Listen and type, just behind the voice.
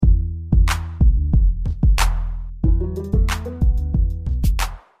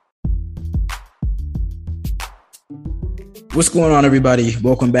What's going on, everybody?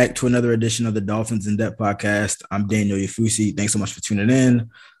 Welcome back to another edition of the Dolphins in Depth podcast. I'm Daniel Yafusi. Thanks so much for tuning in.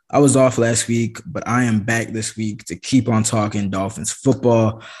 I was off last week, but I am back this week to keep on talking Dolphins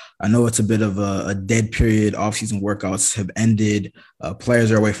football. I know it's a bit of a dead period. Offseason workouts have ended. Players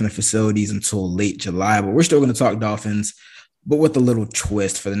are away from the facilities until late July, but we're still going to talk Dolphins, but with a little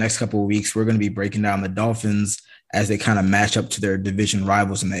twist. For the next couple of weeks, we're going to be breaking down the Dolphins as they kind of match up to their division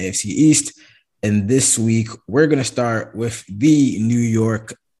rivals in the AFC East. And this week, we're going to start with the New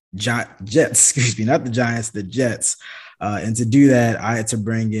York Jets, not the Giants, the Jets. And to do that, I had to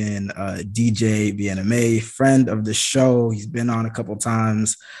bring in DJ BNMA, friend of the show. He's been on a couple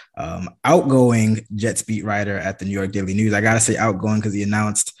times, outgoing Jets beat writer at the New York Daily News. I got to say outgoing because he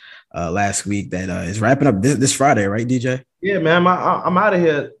announced last week that is wrapping up this Friday, right, DJ? Yeah, man, I'm out of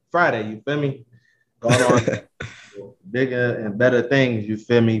here Friday, you feel me? Going on bigger and better things, you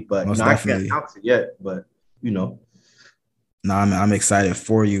feel me? But I can't announce it yet, but No, I'm excited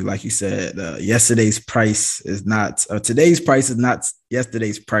for you. Like you said, yesterday's price is not today's price is not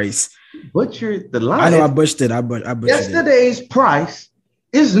yesterday's price. Butchered the line. I know I butchered it. I butchered yesterday's price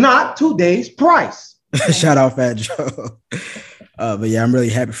is not today's price. Shout out Fat Joe. But yeah, I'm really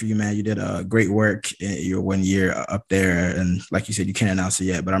happy for you, man. You did great work in your 1 year up there, and like you said, you can't announce it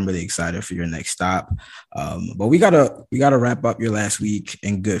yet. But I'm really excited for your next stop. But we gotta wrap up your last week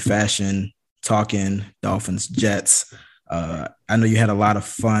in good fashion, talking Dolphins Jets. I know you had a lot of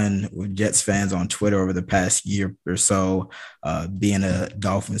fun with Jets fans on Twitter over the past year or so, being a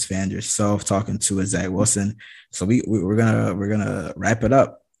Dolphins fan yourself, talking to a Zach Wilson. So we're gonna wrap it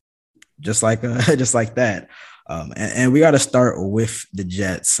up just like that. And we got to start with the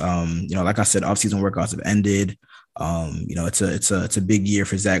Jets. Like I said, offseason workouts have ended. It's a big year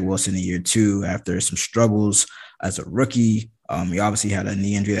for Zach Wilson in year two after some struggles as a rookie. He obviously had a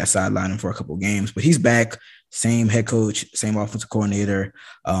knee injury that sidelined him for a couple of games, but he's back. Same head coach, same offensive coordinator,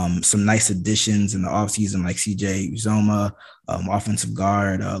 some nice additions in the offseason like CJ Uzoma, offensive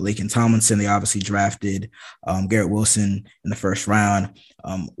guard, Laken Tomlinson. They obviously drafted Garrett Wilson in the first round.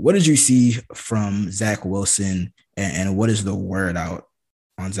 What did you see from Zach Wilson, and what is the word out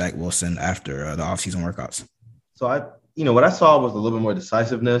on Zach Wilson after the offseason workouts? So what I saw was a little bit more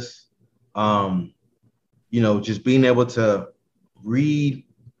decisiveness, just being able to read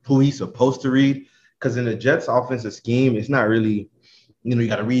who he's supposed to read. Because in the Jets offensive scheme, it's not really, you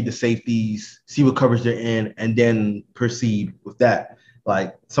got to read the safeties, see what coverage they're in, and then proceed with that.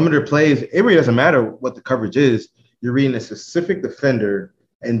 Like some of their plays, it really doesn't matter what the coverage is. You're reading a specific defender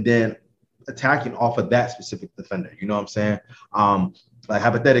and then attacking off of that specific defender. You know what I'm saying? Like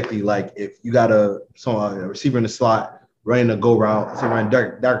hypothetically, like if you got a receiver in the slot running a go route, say running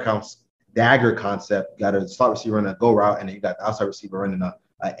dagger concept, got a slot receiver running a go route, and then you got the outside receiver running a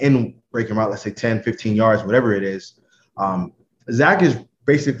in breaking route, let's say 10, 15 yards, whatever it is. Zach is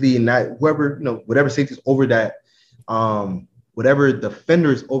basically in that, whatever safety is over that, whatever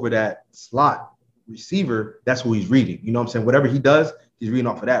defender is over that slot receiver, that's who he's reading. You know what I'm saying? Whatever he does, he's reading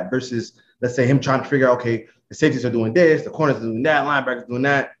off of that versus, let's say, him trying to figure out, okay, the safeties are doing this, the corners are doing that, linebackers doing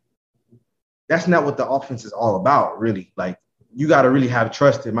that. That's not what the offense is all about, really. Like, you got to really have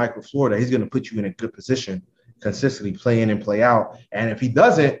trust in Michael LaFleur that he's going to put you in a good position consistently play in and play out. And if he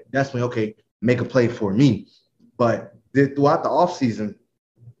doesn't, that's when, okay, make a play for me. But throughout the offseason,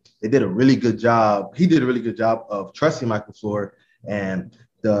 they did a really good job. He did a really good job of trusting Michael LaFleur and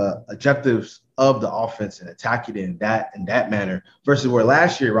the objectives of the offense and attacking it in that manner versus where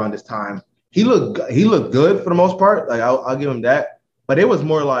last year around this time, he looked good for the most part. Like I'll give him that. But it was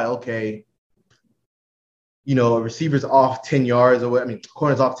more like, okay, a receiver's off 10 yards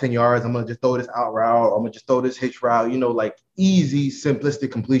corner's off 10 yards. I'm going to just throw this out route. I'm going to just throw this hitch route, like easy, simplistic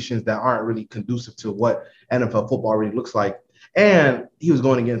completions that aren't really conducive to what NFL football really looks like. And he was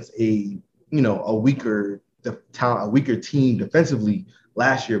going against a weaker team defensively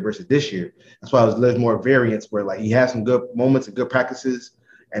last year versus this year. That's why there's more variance where like he had some good moments and good practices,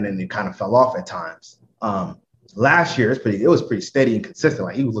 and then it kind of fell off at times. Last year, it was pretty steady and consistent.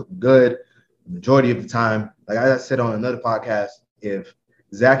 Like he was looking good majority of the time. Like I said on another podcast, if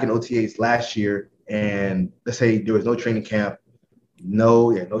Zach and OTAs last year, and let's say there was no training camp,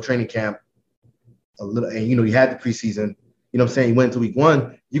 no training camp, and you had the preseason, what I'm saying, he went to week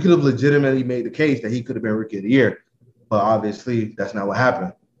one, you could have legitimately made the case that he could have been rookie of the year. But obviously that's not what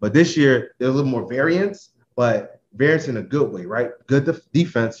happened. But this year there's a little more variance, but variance in a good way, right? Good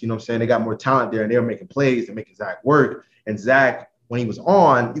defense, what I'm saying? They got more talent there and they were making plays and making Zach work. And Zach, when he was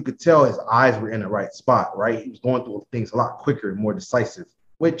on, you could tell his eyes were in the right spot, right? He was going through things a lot quicker and more decisive,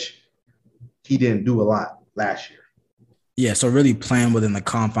 which he didn't do a lot last year. Yeah, so really playing within the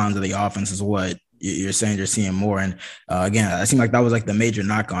confines of the offense is what you're saying you're seeing more. And again, I seem like that was like the major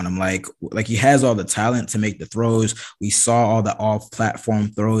knock on him. Like he has all the talent to make the throws. We saw all the off-platform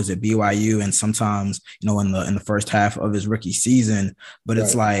throws at BYU, and sometimes, in the first half of his rookie season. But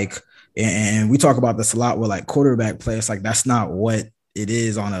it's like, and we talk about this a lot with like quarterback play. It's like that's not what it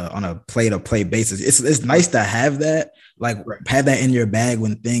is on a play-to-play basis. It's nice to have that, like have that in your bag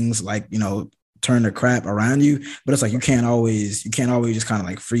when things like turn the crap around you, but it's like you can't always just kind of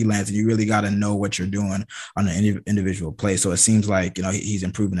like freelance, and you really got to know what you're doing on an individual play. So it seems like he's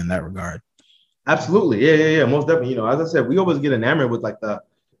improving in that regard. Absolutely, yeah, most definitely. As I said, we always get enamored with like the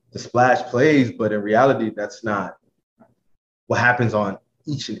splash plays, but in reality, that's not what happens on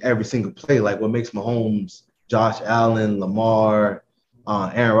each and every single play. Like what makes Mahomes, Josh Allen, Lamar,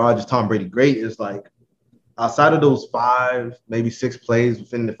 Aaron Rodgers, Tom Brady great is like, outside of those 5, maybe 6 plays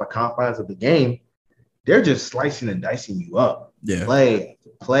within the confines of the game, they're just slicing and dicing you up. Yeah. Play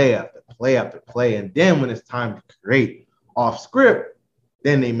after play after play after play. And then when it's time to create off script,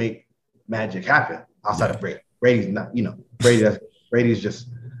 then they make magic happen outside of Brady. Brady's not, Brady's just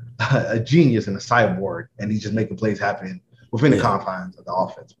a genius and a cyborg, and he's just making plays happen within the confines of the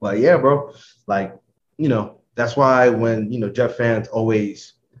offense. But yeah, bro, like, that's why when, Jet fans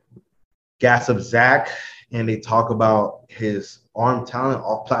always gas up Zach and they talk about his arm talent,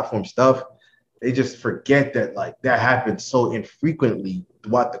 off-platform stuff, they just forget that like that happens so infrequently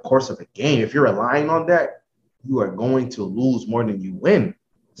throughout the course of a game. If you're relying on that, you are going to lose more than you win.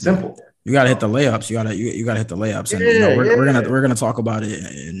 Simple. You gotta hit the layups. You gotta hit the layups, and we're gonna talk about it,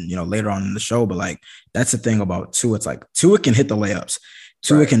 and later on in the show. But like that's the thing about Tua. It's like Tua can hit the layups.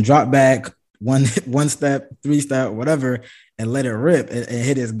 Tua can drop back one step, 3 step, whatever, and let it rip and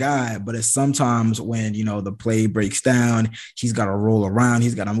hit his guy. But it's sometimes when, the play breaks down, he's got to roll around.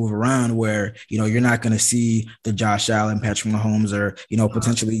 He's got to move around where, you're not going to see the Josh Allen, Patrick Mahomes, or,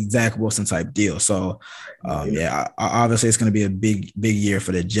 potentially Zach Wilson type deal. So, obviously it's going to be a big year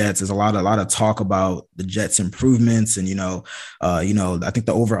for the Jets. There's a lot of talk about the Jets improvements. And, I think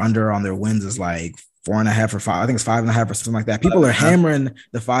the over under on their wins is like 4.5 or 5. I think it's 5.5 or something like that. People are hammering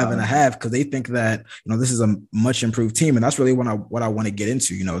the 5.5 because they think that, this is a much improved team. And that's really what I want to get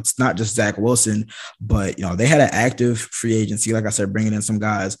into. It's not just Zach Wilson, but, they had an active free agency. Like I said, bringing in some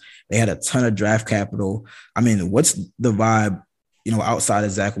guys. They had a ton of draft capital. I mean, what's the vibe, outside of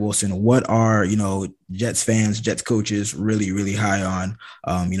Zach Wilson? What are, Jets fans, Jets coaches really, really high on,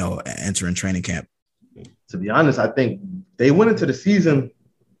 entering training camp? To be honest, I think they went into the season,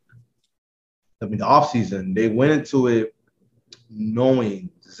 the offseason, they went into it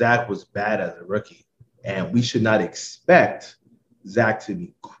knowing Zach was bad as a rookie. And we should not expect Zach to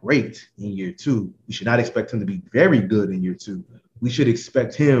be great in year 2. We should not expect him to be very good in year 2. We should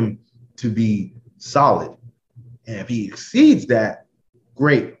expect him to be solid. And if he exceeds that,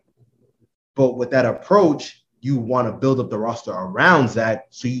 great. But with that approach, you want to build up the roster around Zach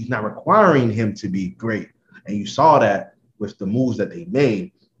so he's not requiring him to be great. And you saw that with the moves that they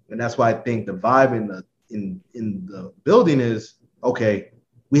made. And that's why I think the vibe in the building is, okay,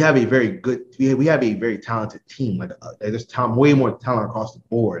 we have a very talented team. Like there's way more talent across the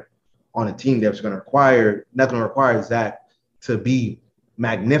board on a team that's not going to require Zach to be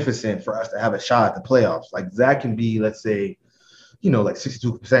magnificent for us to have a shot at the playoffs. Like Zach can be, let's say, like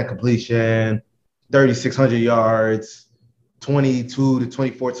 62% completion, 3,600 yards, 22 to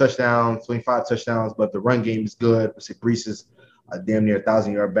 24 touchdowns, 25 touchdowns, but the run game is good. Let's say Brees is damn near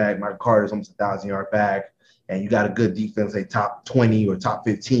 1,000-yard bag. Michael Carter is almost 1,000-yard bag. And you got a good defense, a top 20 or top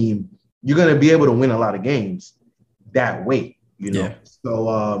 15. You're going to be able to win a lot of games that way, Yeah.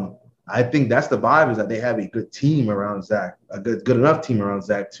 So I think that's the vibe, is that they have a good team around Zach, a good enough team around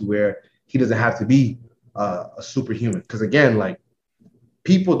Zach to where he doesn't have to be a superhuman. Because, again, like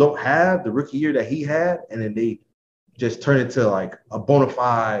people don't have the rookie year that he had, and then they just turn it to like a bona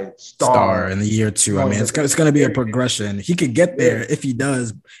fide star in the year 2. I mean, it's going to be a progression. He could get there if he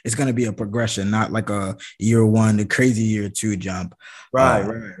does. It's going to be a progression, not like a year 1, the crazy year 2 jump. Right,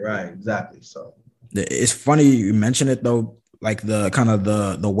 exactly. So it's funny you mention it though, like the kind of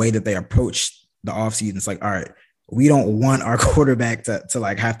the way that they approach the offseason. It's like, all right, we don't want our quarterback to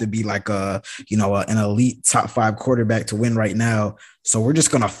like have to be like an elite top 5 quarterback to win right now. So we're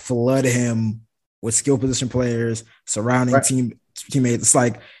just going to flood him with skill position players, surrounding teammates. It's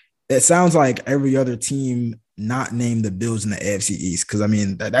like, it sounds like every other team not named the Bills in the AFC East. Cause I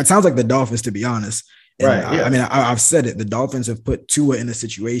mean, that sounds like the Dolphins, to be honest. And I mean, I've said it, the Dolphins have put Tua in a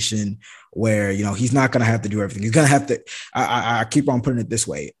situation where, he's not going to have to do everything. He's going to have to, I keep on putting it this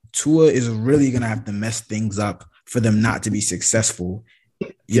way. Tua is really going to have to mess things up for them not to be successful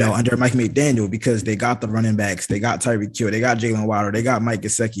under Mike McDaniel, because they got the running backs, they got Tyreek Hill, they got Jalen Waddle, they got Mike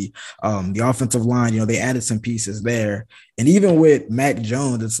Gesicki. The offensive line, they added some pieces there. And even with Mac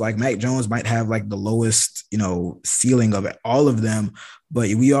Jones, it's like Mac Jones might have like the lowest, ceiling of all of them.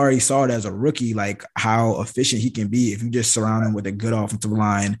 But we already saw it as a rookie, like how efficient he can be if you just surround him with a good offensive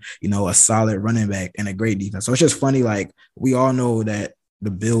line, a solid running back and a great defense. So it's just funny. Like, we all know that the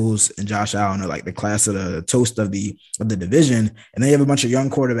Bills and Josh Allen are like the class of the toast of the division. And then you have a bunch of young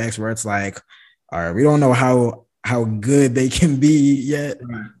quarterbacks where it's like, all right, we don't know how good they can be yet,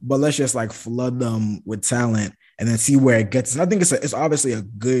 but let's just like flood them with talent and then see where it gets. And I think it's obviously a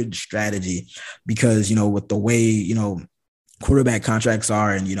good strategy because, with the way, quarterback contracts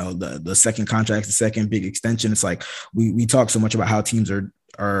are and, the second contracts, the second big extension, it's like we talk so much about how teams are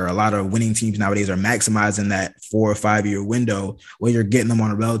a lot of winning teams nowadays are maximizing that 4 or 5 year window where you're getting them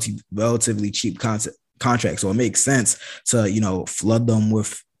on a relatively cheap contract. So it makes sense to, flood them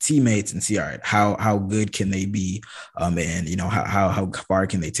with teammates and see, all right, how good can they be? And how far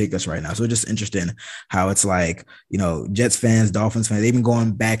can they take us right now? So it's just interesting how it's like, Jets fans, Dolphins fans, they've been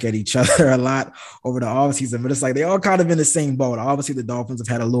going back at each other a lot over the offseason, but it's like they all kind of in the same boat. Obviously the Dolphins have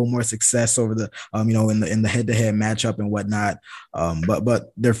had a little more success over the in the head-to-head matchup and whatnot.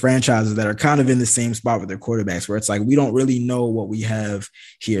 But they're franchises that are kind of in the same spot with their quarterbacks where it's like we don't really know what we have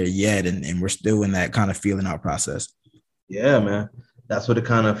here yet, and we're still in that kind of feeling out process. Yeah, man. That's what it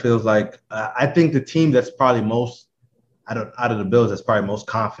kind of feels like. I think the team that's probably most out of the Bills that's probably most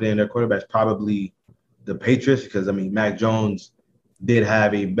confident in their quarterback is probably the Patriots because, Mac Jones did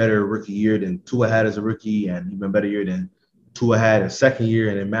have a better rookie year than Tua had as a rookie and even better year than Tua had his second year.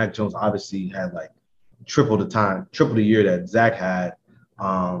 And then Mac Jones obviously had like triple the year that Zach had.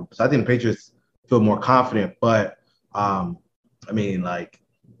 So I think the Patriots feel more confident. But,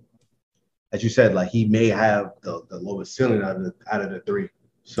 as you said, like he may have the lowest ceiling out of the three.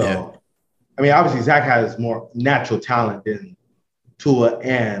 So, yeah. Obviously Zach has more natural talent than Tua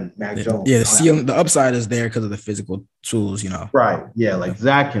and Mac Jones. Yeah, the upside is there because of the physical tools, Right. Yeah, like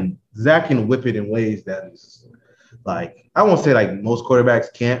Zach can whip it in ways that is like I won't say like most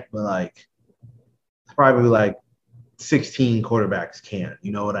quarterbacks can't, but like probably like 16 quarterbacks can.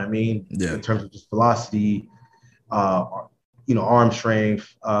 You know what I mean? Yeah. In terms of just velocity, arm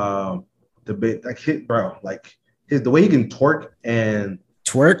strength. The bit like hit, bro, like the way he can torque and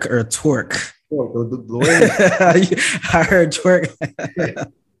twerk or torque. The way I heard twerk.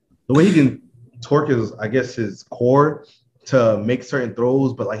 The way he can torque is, I guess, his core to make certain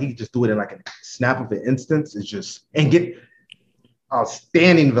throws, but like he can just do it in like a snap of an instance. It's just and get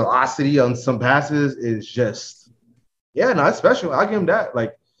outstanding velocity on some passes is just it's special. I'll give him that.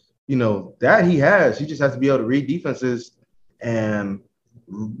 Like, that he has. He just has to be able to read defenses and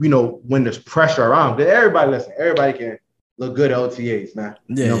when there's pressure around, but everybody can look good at OTAs, man.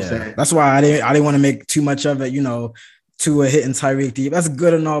 Yeah, what I'm saying? That's why I didn't want to make too much of it, Tua hitting Tyreek deep. That's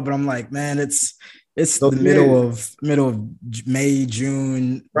good and all, but I'm like, man, it's the middle of May,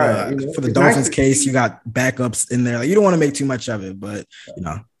 June. Right. For the Dolphins case, you got backups in there. Like, you don't want to make too much of it, but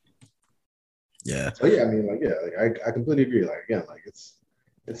yeah. So I completely agree. Like again, like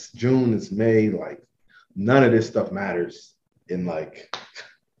it's June, it's May, like none of this stuff matters in like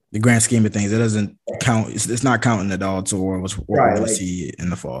the grand scheme of things. It doesn't count. It's not counting at all towards what we're going to see in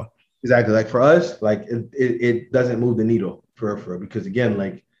the fall. Exactly. Like for us, like it doesn't move the needle for because again,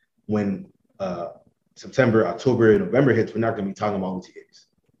 like when September, October, and November hits, we're not going to be talking about OTAs.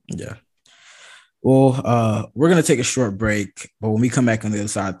 Yeah. Well, we're going to take a short break, but when we come back on the other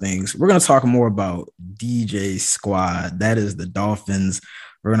side of things, we're going to talk more about DJ's squad. That is the Dolphins.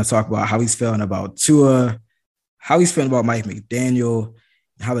 We're going to talk about how he's feeling about Tua, how he's feeling about Mike McDaniel,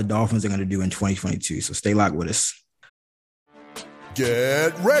 and how the Dolphins are going to do in 2022. So stay locked with us.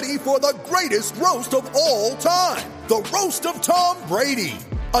 Get ready for the greatest roast of all time, the Roast of Tom Brady,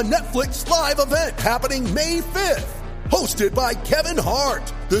 a Netflix live event happening May 5th. Hosted by Kevin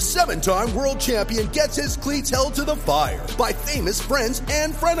Hart, the 7-time world champion gets his cleats held to the fire by famous friends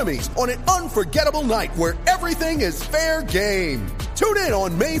and frenemies on an unforgettable night where everything is fair game. Tune in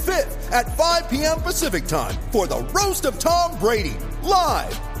on May 5th at 5 p.m. Pacific time for the Roast of Tom Brady,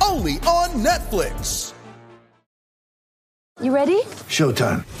 live only on Netflix. You ready?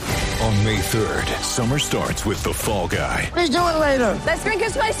 Showtime. On May 3rd, summer starts with The Fall Guy. Let's do it later. Let's drink a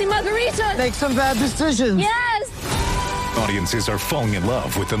spicy margarita. Make some bad decisions. Yes. Audiences are falling in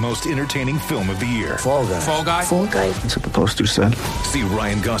love with the most entertaining film of the year. Fall Guy. Fall Guy? Fall Guy. That's what the poster said. See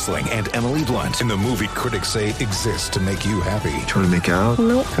Ryan Gosling and Emily Blunt in the movie critics say exists to make you happy. Trying to make it out?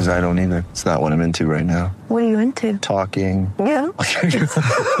 Nope. Because I don't either. It's not what I'm into right now. What are you into? Talking. Yeah.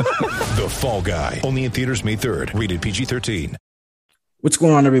 The Fall Guy. Only in theaters May 3rd. Rated PG-13. What's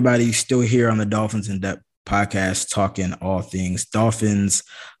going on, everybody? Still here on the Dolphins in Depth podcast, talking all things Dolphins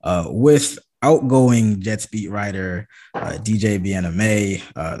with outgoing Jets beat writer DJ Biename.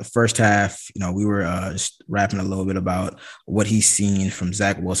 The first half, we were just rapping a little bit about what he's seen from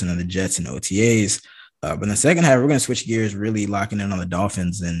Zach Wilson and the Jets and OTAs. But in the second half, we're going to switch gears, really locking in on the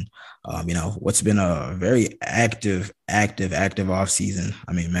Dolphins and, what's been a very active offseason.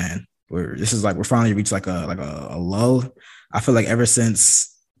 I mean, man, we're finally reached like a lull. I feel like ever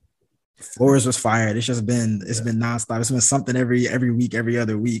since Flores was fired, it's been nonstop. It's been something every week, every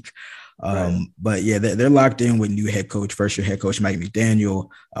other week. Right. But yeah, they're locked in with new first year head coach Mike McDaniel.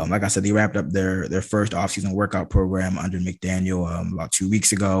 Like I said, they wrapped up their first offseason workout program under McDaniel about 2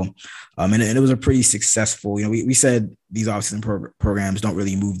 weeks ago. And it was a pretty successful, we said these offseason programs don't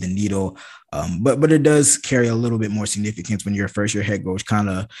really move the needle. But it does carry a little bit more significance when you're a first year head coach, kind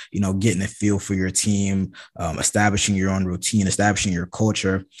of, getting a feel for your team, establishing your own routine, establishing your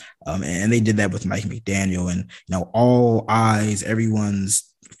culture. And they did that with Mike McDaniel, and, all eyes, everyone's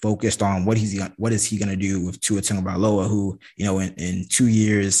focused on what is he going to do with Tua Tagovailoa, who, in 2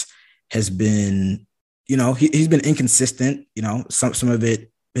 years has been, he's been inconsistent, some of it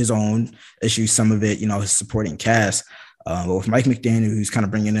his own issues, some of it, his supporting cast. But with Mike McDaniel, who's kind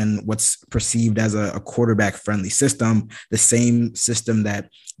of bringing in what's perceived as a quarterback friendly system, the same system that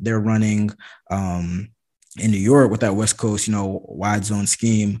they're running in New York with that West Coast, wide zone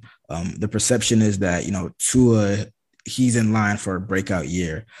scheme. The perception is that, Tua, he's in line for a breakout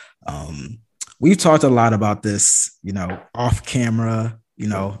year. We've talked a lot about this, off camera,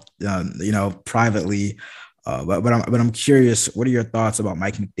 privately. But I'm curious, what are your thoughts about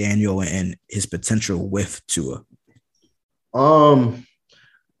Mike McDaniel and his potential with Tua? So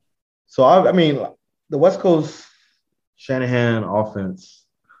I mean, the West Coast Shanahan offense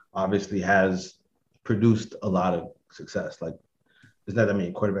obviously has produced a lot of success. Like, there's not that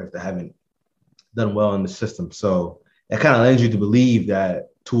many quarterbacks that haven't done well in the system. So it kind of lends you to believe that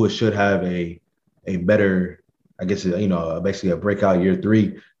Tua should have a better, I guess, basically a breakout year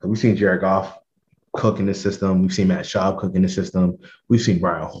 3. We've seen Jared Goff cook in this system. We've seen Matt Schaub cook in this system. We've seen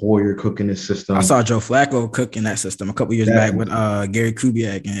Brian Hoyer cook in this system. I saw Joe Flacco cook in that system a couple years back with Gary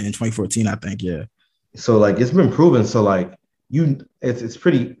Kubiak in 2014, I think. Yeah. So like it's been proven. So like it's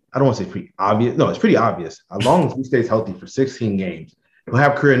pretty. I don't want to say pretty obvious. No, it's pretty obvious. As long as he stays healthy for 16 games, he'll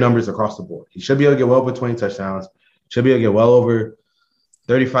have career numbers across the board. He should be able to get well over 20 touchdowns. Should be able to get well over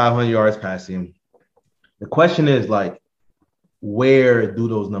 3,500 yards passing. The question is, like, where do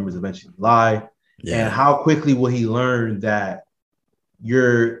those numbers eventually lie? Yeah. And how quickly will he learn that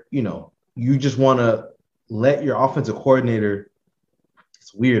you just want to let your offensive coordinator –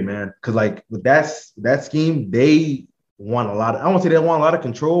 it's weird, man, because, like, with that scheme, they want a lot of – I don't want to say they want a lot of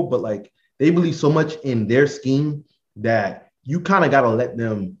control, but, like, they believe so much in their scheme that you kind of got to let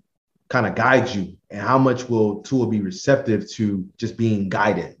them kind of guide you. And how much will Tua be receptive to just being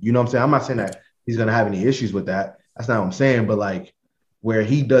guided? You know what I'm saying? I'm not saying that he's going to have any issues with that. That's not what I'm saying. But, like, where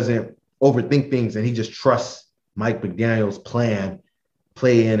he doesn't overthink things and he just trusts Mike McDaniel's plan,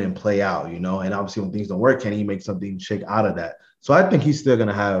 play in and play out, And obviously when things don't work, can he make something shake out of that? So I think he's still going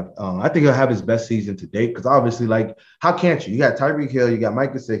to have I think he'll have his best season to date because obviously, like, how can't you? You got Tyreek Hill, you got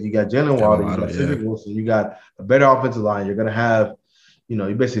Mike Gesicki, you got Jalen Waddle, you got Cedric Wilson, you got a better offensive line. You're going to have, you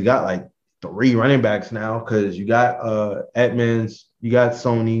basically got, like, 3 running backs now because you got Edmonds, you got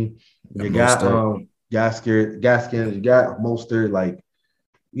Sony, you got Gaskins, you got Mostert. Like,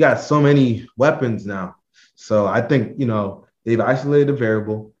 you got so many weapons now. So I think, they've isolated the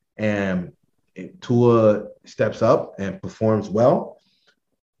variable, and if Tua steps up and performs well,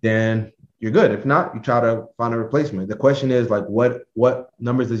 then you're good. If not, you try to find a replacement. The question is, like, what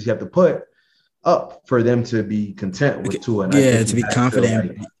numbers does he have to put up for them to be content with Tua? And to be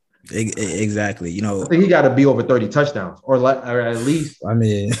confident. Exactly. I think he got to be over 30 touchdowns or at least. I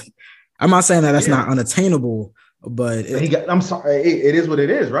mean, I'm not saying that's not unattainable, but I'm sorry, it is what it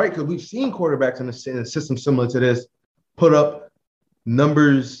is, right? Because we've seen quarterbacks in a system similar to this put up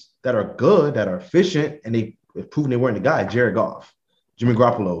numbers that are good, that are efficient, and they've proven they weren't the guy. Jared Goff, Jimmy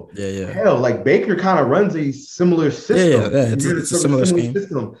Garoppolo. Yeah. Hell, like Baker kind of runs a similar system. Yeah. It's a similar scheme.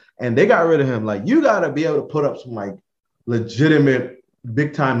 System, and they got rid of him. Like, you got to be able to put up some, like, legitimate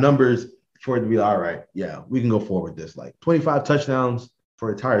big time numbers for it to be all right. Yeah, we can go forward with this. Like 25 touchdowns for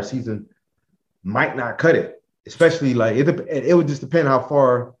an entire season might not cut it, especially like it would just depend how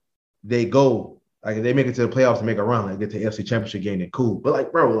far they go. Like if they make it to the playoffs and make a run, like get to the AFC Championship game, then cool. But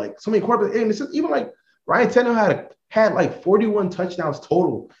like, bro, like so many quarterbacks, and it's even like Ryan Tannehill had like 41 touchdowns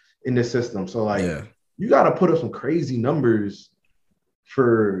total in this system. So like, you got to put up some crazy numbers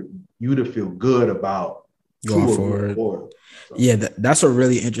for you to feel good about going forward. So. Yeah, that's a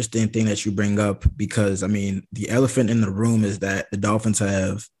really interesting thing that you bring up because, I mean, the elephant in the room is that the Dolphins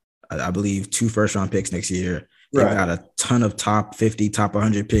have, I believe, 2 first-round picks next year. They've got a ton of top 50, top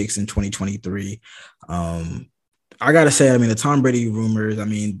 100 picks in 2023. I got to say, I mean, the Tom Brady rumors, I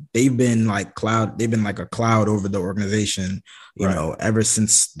mean, they've been like a cloud over the organization, you know, ever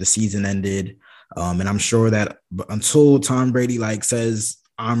since the season ended. And I'm sure that until Tom Brady like says,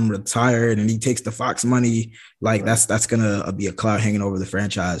 I'm retired and he takes the Fox money, like that's going to be a cloud hanging over the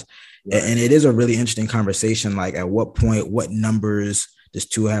franchise. And it is a really interesting conversation. Like at what point, what numbers does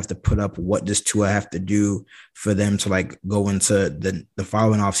Tua have to put up? What does Tua have to do for them to like go into the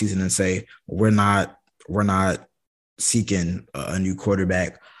following offseason and say, we're not seeking a new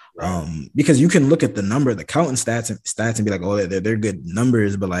quarterback? Because you can look at the counting stats and be like, oh, they're good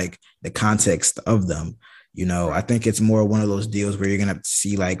numbers, but like the context of them, you know, I think it's more one of those deals where you're gonna have to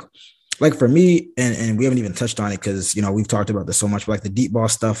see like for me, and we haven't even touched on it because, you know, we've talked about this so much, but like the deep ball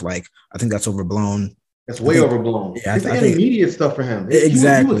stuff, like I think that's overblown. That's way overblown. Yeah, it's intermediate stuff for him.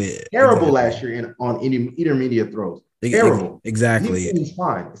 Exactly. He was terrible last year on intermediate throws. Terrible. Exactly. He's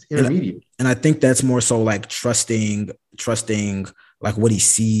fine. It's intermediate. And I think that's more so like trusting like what he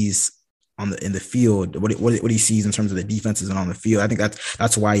sees in the field, what he sees in terms of the defenses and on the field. I think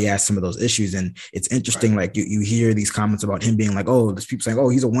that's why he has some of those issues. And it's interesting, like you hear these comments about him being like, oh, there's people saying, oh,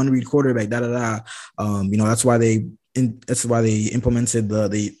 he's a one-read quarterback, you know, that's why they implemented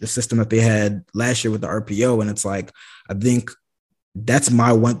the system that they had last year with the RPO. And it's like, I think that's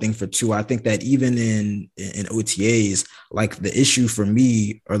my one thing for Tua. I think that even in OTAs, like the issue for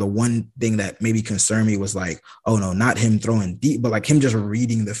me, or the one thing that maybe concerned me was like, oh no, not him throwing deep, but like him just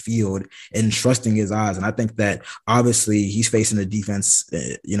reading the field and trusting his eyes. And I think that obviously he's facing a defense,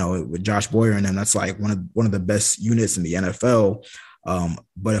 you know, with Josh Boyer and them, that's like one of the best units in the NFL.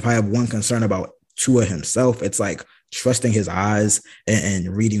 But if I have one concern about Tua himself, it's like trusting his eyes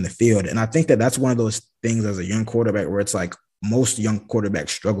and reading the field. And I think that that's one of those things as a young quarterback where it's like, most young quarterbacks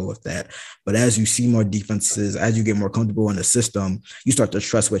struggle with that. But as you see more defenses, as you get more comfortable in the system, you start to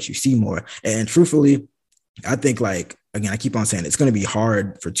trust what you see more. And truthfully, I think, like, again, I keep on saying it's going to be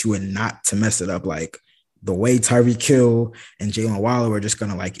hard for Tua not to mess it up. Like the way Tyreek Hill and Jalen Waddle are just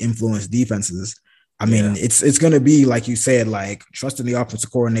going to like influence defenses. I mean, it's going to be, like you said, like trusting the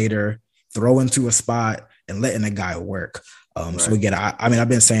offensive coordinator, throwing to a spot and letting the guy work. So again, I mean, I've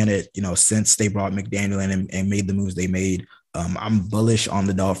been saying it, you know, since they brought McDaniel in and made the moves they made. I'm bullish on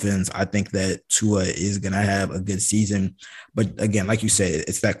the Dolphins. I think that Tua is going to have a good season. But again, like you said,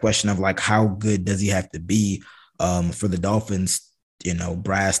 it's that question of like, how good does he have to be for the Dolphins, you know,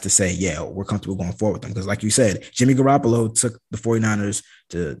 brass to say, yeah, we're comfortable going forward with them. Because like you said, Jimmy Garoppolo took the 49ers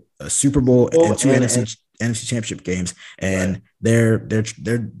to a Super Bowl and 2 NFC championship games. And they're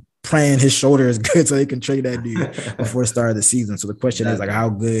praying his shoulder is good so they can trade that dude before the start of the season. So the question is like, how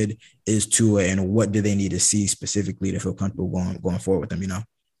good is Tua and what do they need to see specifically to feel comfortable going forward with them, you know?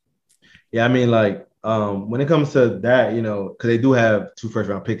 Yeah, I mean, like when it comes to that, you know, because they do have 2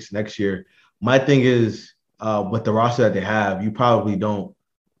 first-round picks next year, my thing is with the roster that they have, you probably don't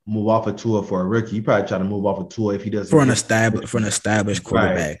move off of Tua for a rookie. You probably try to move off of Tua if he doesn't for an established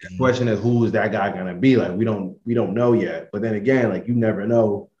quarterback. Right. The question is, who is that guy gonna be? Like we don't know yet. But then again, like you never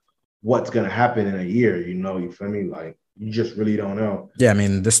know what's going to happen in a year, you know, you feel me? Like, you just really don't know. Yeah, I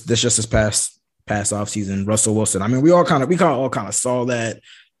mean, this just this past off season, Russell Wilson. I mean, we all kind of saw that.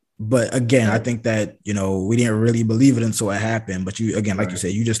 But again, I think that, you know, we didn't really believe it until it happened. But you, again, like you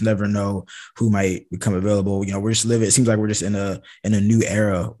said, you just never know who might become available. You know, we're just living, it seems like we're just in a new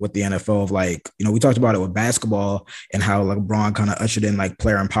era with the NFL of like, you know, we talked about it with basketball and how like LeBron kind of ushered in like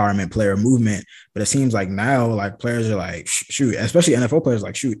player empowerment, player movement. But it seems like now, like players are like, shoot, especially NFL players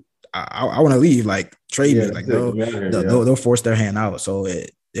like, shoot, I want to leave, like trade me, like they'll force their hand out. So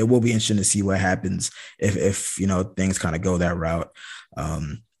it will be interesting to see what happens if you know things kind of go that route.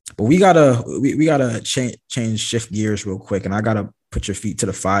 But we gotta shift gears real quick, and I gotta put your feet to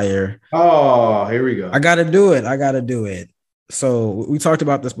the fire. Oh, here we go. I gotta do it. So we talked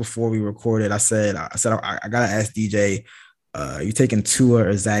about this before we recorded. I said I gotta ask DJ. You taking Tua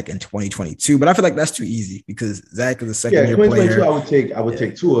or Zach in 2022, but I feel like that's too easy because Zach is a second-year player. I would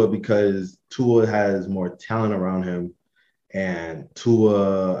take Tua because Tua has more talent around him, and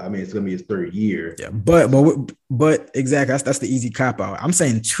Tua, I mean, it's gonna be his 3rd year. Yeah, but exactly, that's the easy cop out. I'm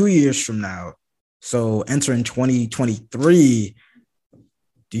saying 2 years from now, so entering 2023.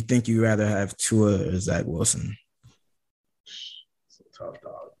 Do you think you'd rather have Tua or Zach Wilson? It's a tough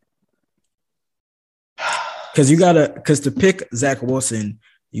dog. Because to pick Zach Wilson,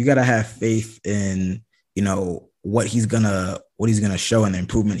 you gotta have faith in, you know, what he's gonna show and the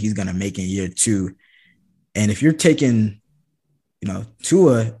improvement he's gonna make in year 2. And if you're taking,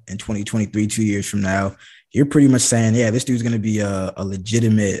 Tua in 2023, 2 years from now, you're pretty much saying, yeah, this dude's going to be a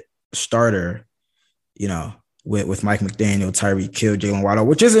legitimate starter, with Mike McDaniel, Tyreek Hill, Jalen Waddle,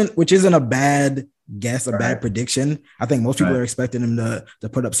 which isn't a bad guess, a bad prediction. I think most people are expecting him to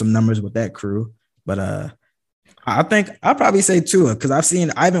put up some numbers with that crew. But I think I'll probably say Tua, because I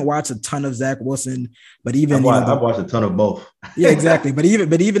haven't watched a ton of Zach Wilson, but even I've watched a ton of both. Yeah, exactly. But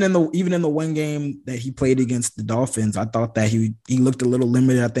even in the one game that he played against the Dolphins, I thought that he looked a little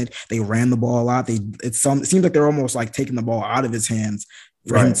limited. I think they ran the ball a lot. It seems like they're almost like taking the ball out of his hands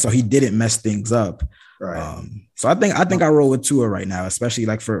for him, so he didn't mess things up. Right. So I think I roll with Tua right now, especially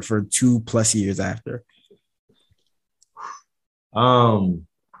like for 2+ years after.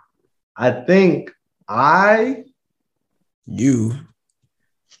 I think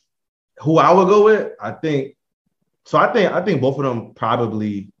who I would go with, I think both of them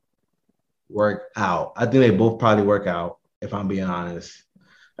probably work out. I think they both probably work out, if I'm being honest.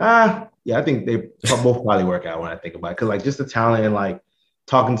 I think they both probably work out when I think about it. Because like just the talent and like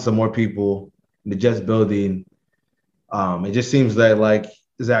talking to some more people in the Jets building, it just seems that like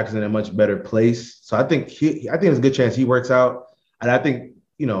Zach is in a much better place. So I think there's a good chance he works out. And I think,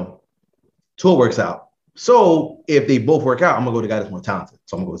 Tua works out. So if they both work out, I'm gonna go with the guy that's more talented.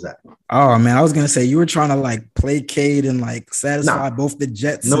 So I'm gonna go with Zach. Oh man, I was gonna say you were trying to like placate and like satisfy both the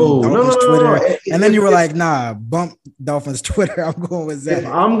Jets and Dolphins Twitter, and then you were like, nah, bump Dolphins Twitter. I'm going with Zach.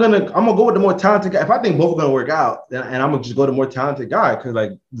 I'm gonna go with the more talented guy. If I think both are gonna work out, and I'm gonna just go to the more talented guy, because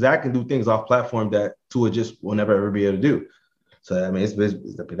like Zach can do things off platform that Tua just will never ever be able to do. So I mean,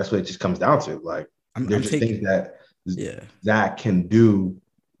 that's what it just comes down to. Like there's things that Zach can do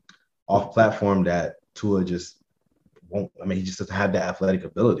off platform that Tua just won't. I mean, he just doesn't have that athletic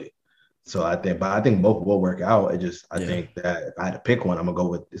ability. So I think both will work out. I think that if I had to pick one, I'm gonna go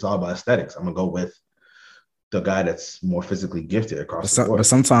with. It's all about aesthetics. I'm gonna go with the guy that's more physically gifted across the board. But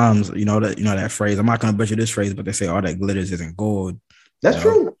sometimes that phrase. I'm not gonna butcher this phrase, but they say all that glitters isn't gold. That's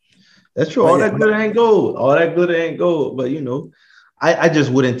true. That's true. All that glitter ain't gold. All that glitter ain't gold. But I just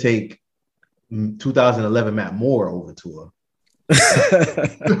wouldn't take 2011 Matt Moore over Tua.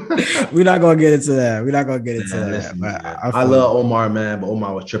 We're not gonna get into that. I love Omar, man, but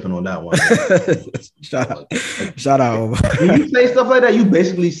Omar was tripping on that one. Shout out Omar. When you say stuff like that, you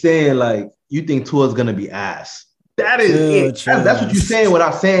basically saying like you think Tua's gonna be ass. That is it. That's what you're saying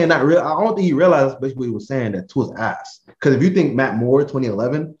without saying that real. I don't think you realize basically he was saying that Tua's ass. Because if you think Matt Moore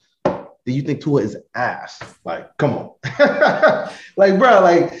 2011, then you think Tua is ass. Like, come on. Like, bro,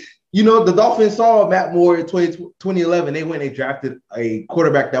 like. The Dolphins saw Matt Moore in 2011. They went and drafted a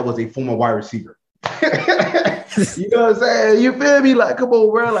quarterback that was a former wide receiver. You know what I'm saying? You feel me? Like, come on,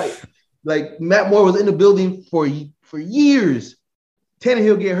 bro. Like Matt Moore was in the building for years.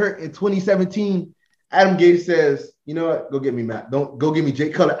 Tannehill get hurt in 2017. Adam Gase says, you know what? Go get me Matt. Don't go get me Jay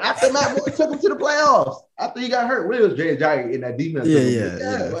Cutler. After Matt Moore took him to the playoffs. After he got hurt. What was Jay Ajayi in that defense?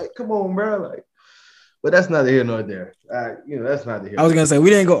 Yeah. Like, come on, bro. Like, but that's neither here nor there. That's neither here. I was gonna say we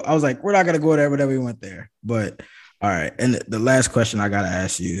didn't go. I was like, we're not gonna go there, but then we went there. But all right. And the last question I gotta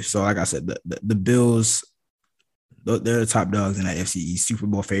ask you. So, like I said, the Bills, they're the top dogs in that FC East, Super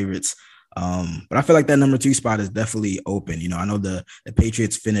Bowl favorites. But I feel like that number 2 spot is definitely open. I know the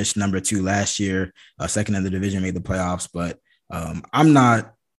Patriots finished number 2 last year, second in the division, made the playoffs, but I'm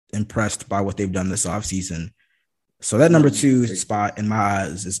not impressed by what they've done this offseason. So that number 2 spot in my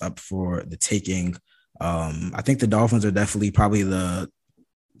eyes is up for the taking. I think the Dolphins are definitely probably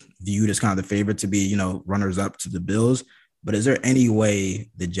viewed as kind of the favorite to be, runners up to the Bills. But is there any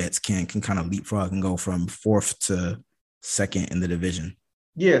way the Jets can kind of leapfrog and go from 4th to 2nd in the division?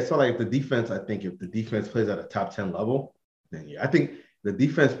 Yeah. So like the defense, I think if the defense plays at a top 10 level, then I think the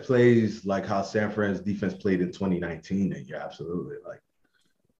defense plays like how San Fran's defense played in 2019. Then absolutely. Like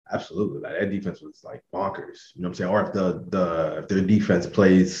that defense was like bonkers. You know what I'm saying? Or if their defense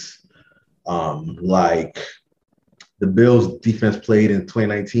plays like the Bills defense played in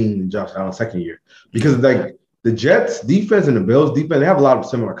 2019 in Josh Allen's second year, because like the Jets defense and the Bills defense, they have a lot of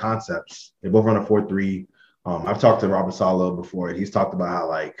similar concepts. They both run a 4-3. I've talked to Robert Saleh before, and he's talked about how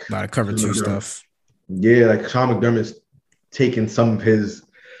like a lot of cover 2 stuff. Yeah, like Sean McDermott's taken some of his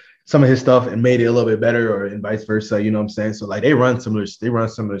stuff and made it a little bit better, or and vice versa. You know what I'm saying? So like they run similar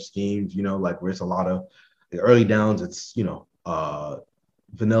schemes. Like where it's a lot of the early downs. It's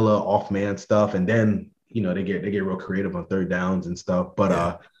vanilla off man stuff, and then they get real creative on third downs and stuff.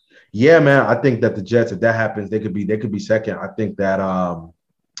 But man, I think that the Jets, if that happens, they could be second. I think that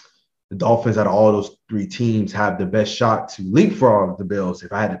the Dolphins out of all those 3 teams have the best shot to leapfrog the Bills.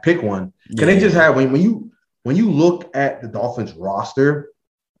 If I had to pick one, they just have when you look at the Dolphins roster,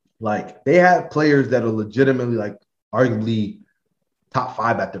 Like they have players that are legitimately like arguably top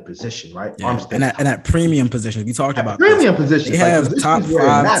 5 at their position, right? Yeah. And at premium positions, we talked about premium positions. They have like top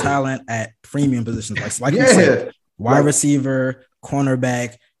 5 talent at premium positions, like you said, wide receiver,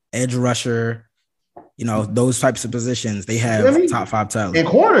 cornerback, edge rusher. You know, those types of positions, they have top 5 talent. And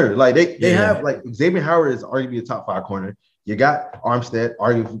corner, like they have like Xavier Howard is arguably a top 5 corner. You got Armstead,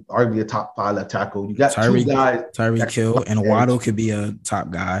 arguably a top 5 left tackle. You got 2 guys, Tyreek Hill, and Waddle could be a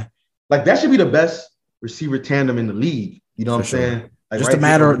top guy. Like that should be the best receiver tandem in the league. You know what I'm saying? Like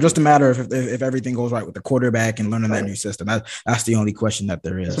just a matter if everything goes right with the quarterback and learning that new system. That's the only question that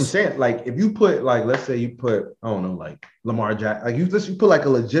there is. That's what I'm saying. Like if you put like, let's say you put, I don't know, like Lamar Jackson, like you put like a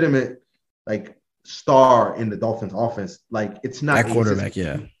legitimate like star in the Dolphins offense, like it's not that quarterback.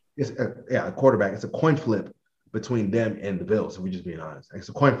 It's a quarterback. It's a coin flip between them and the Bills. If we're just being honest, it's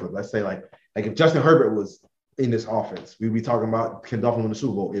a coin flip. Let's say like if Justin Herbert was in this offense, we'd be talking about can Dolphins win the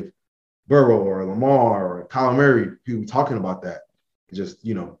Super Bowl. If Burrow or Lamar or Kyler Murray, people be talking about that. It's just,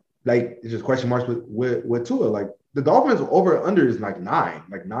 you know, like it's just question marks with Tua. Like the Dolphins over under is like 9.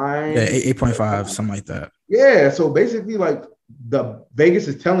 Yeah, 8.5, something like that. Yeah. So basically, like the Vegas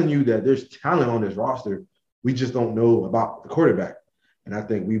is telling you that there's talent on this roster. We just don't know about the quarterback. And I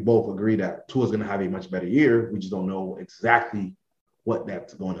think we both agree that Tua's going to have a much better year. We just don't know exactly what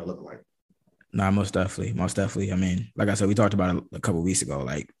that's going to look like. Nah, most definitely. I mean, like I said, we talked about it a couple of weeks ago,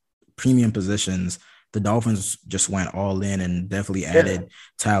 like premium positions. The Dolphins just went all in and definitely added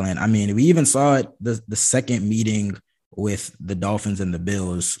talent. I mean, we even saw it the second meeting with the Dolphins and the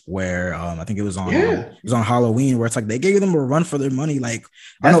Bills, where I think it was on Halloween, where it's like they gave them a run for their money. Like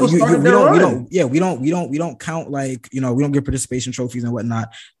I know we don't count, like, you know, we don't get participation trophies and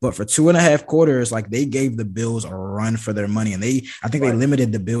whatnot, but for 2.5 quarters, like they gave the Bills a run for their money, and I think they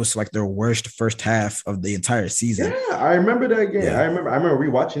limited the Bills to like their worst first half of the entire season. Yeah, I remember that game. Yeah. I remember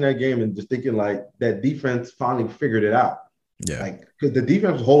rewatching that game and just thinking like that defense finally figured it out. Yeah, like because the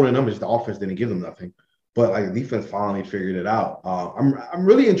defense was holding them, just the offense didn't give them nothing. But like the defense finally figured it out. I'm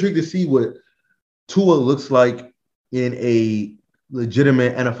really intrigued to see what Tua looks like in a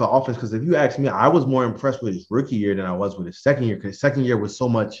legitimate NFL offense. Because if you ask me, I was more impressed with his rookie year than I was with his second year. Because second year was so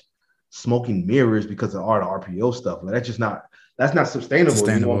much smoking mirrors because of all the RPO stuff. Like that's not sustainable.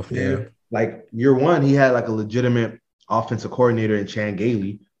 You know, yeah. Like year one, he had like a legitimate offensive coordinator in Chan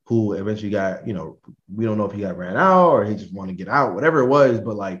Gailey, who eventually got, you know, we don't know if he got ran out or he just wanted to get out, whatever it was,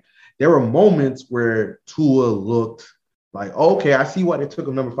 but like. There were moments where Tua looked like, okay, I see why they took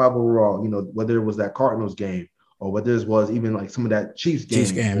him number 5 overall, you know, whether it was that Cardinals game or whether it was even like some of that Chiefs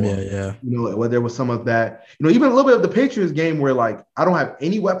game. Or, You know, whether it was some of that, you know, even a little bit of the Patriots game where like, I don't have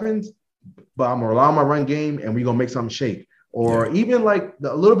any weapons, but I'm going to rely on my run game and we're going to make something shake. Or even like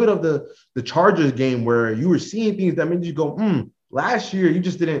a little bit of the Chargers game where you were seeing things that made you go, last year you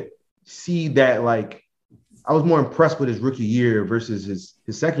just didn't see that. Like, I was more impressed with his rookie year versus his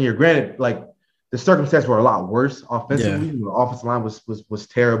second year. Granted, like the circumstances were a lot worse offensively. The offensive line was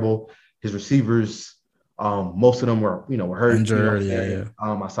terrible. His receivers, most of them were hurt, injured,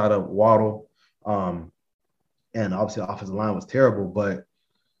 outside of Waddle, and obviously the offensive line was terrible. But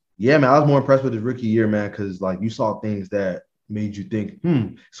yeah, man, I was more impressed with his rookie year, man, because like you saw things that made you think,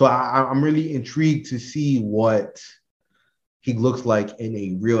 So I'm really intrigued to see what he looks like in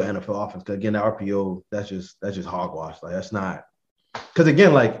a real NFL offense. Because again, the RPO, that's just hogwash. Like that's not, because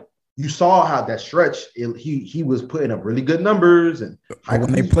again, like you saw how that stretch, he was putting up really good numbers, and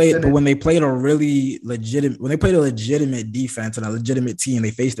when they played a legitimate defense and a legitimate team, they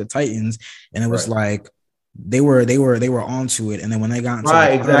faced the Titans, and it was like they were onto it. And then when they got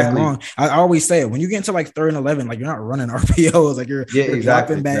into I always say it, when you get into like 3rd and 11, like you're not running RPOs, like you're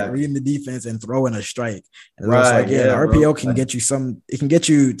dropping back, reading the defense and throwing a strike. And the RPO can get you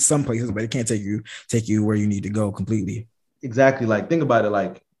some places, but it can't take you where you need to go completely. Exactly. Like think about it.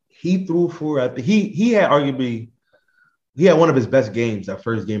 Like he threw for, he had one of his best games, that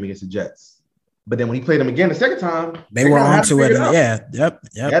first game against the Jets. But then when he played them again the second time, they were onto it. Yep.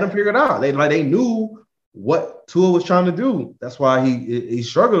 They had him figured out. They knew what Tua was trying to do. That's why he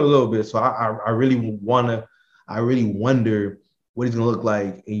struggled a little bit. So I really wonder what he's gonna look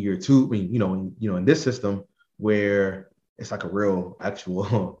like in year 2. I mean, in this system where it's like a real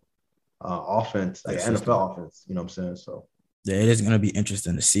actual offense, like an NFL offense. You know what I'm saying? So yeah, it is gonna be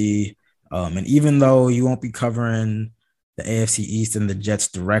interesting to see. And even though you won't be covering the AFC East and the Jets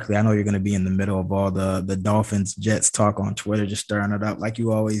directly, I know you're gonna be in the middle of all the Dolphins Jets talk on Twitter, just stirring it up like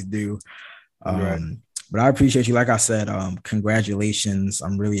you always do. But I appreciate you. Like I said, congratulations.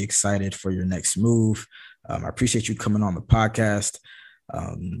 I'm really excited for your next move. I appreciate you coming on the podcast.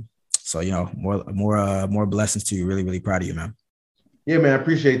 So, more blessings to you. Really, really proud of you, man. Yeah, man, I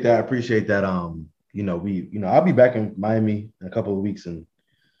appreciate that. I'll be back in Miami in a couple of weeks, and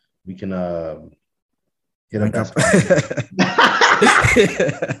we can hit up that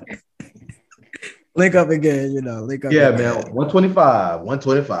spot. Link up again, link up. Yeah, again. man,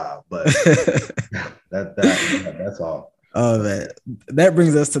 125, but that's all. Oh, man. That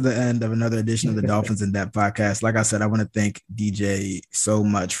brings us to the end of another edition of the Dolphins in Depth podcast. Like I said, I want to thank DJ so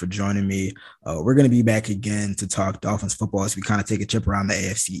much for joining me. We're going to be back again to talk Dolphins football as we kind of take a trip around the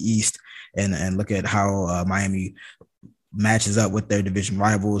AFC East and look at how Miami matches up with their division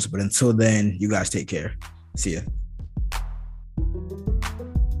rivals. But until then, you guys take care. See ya.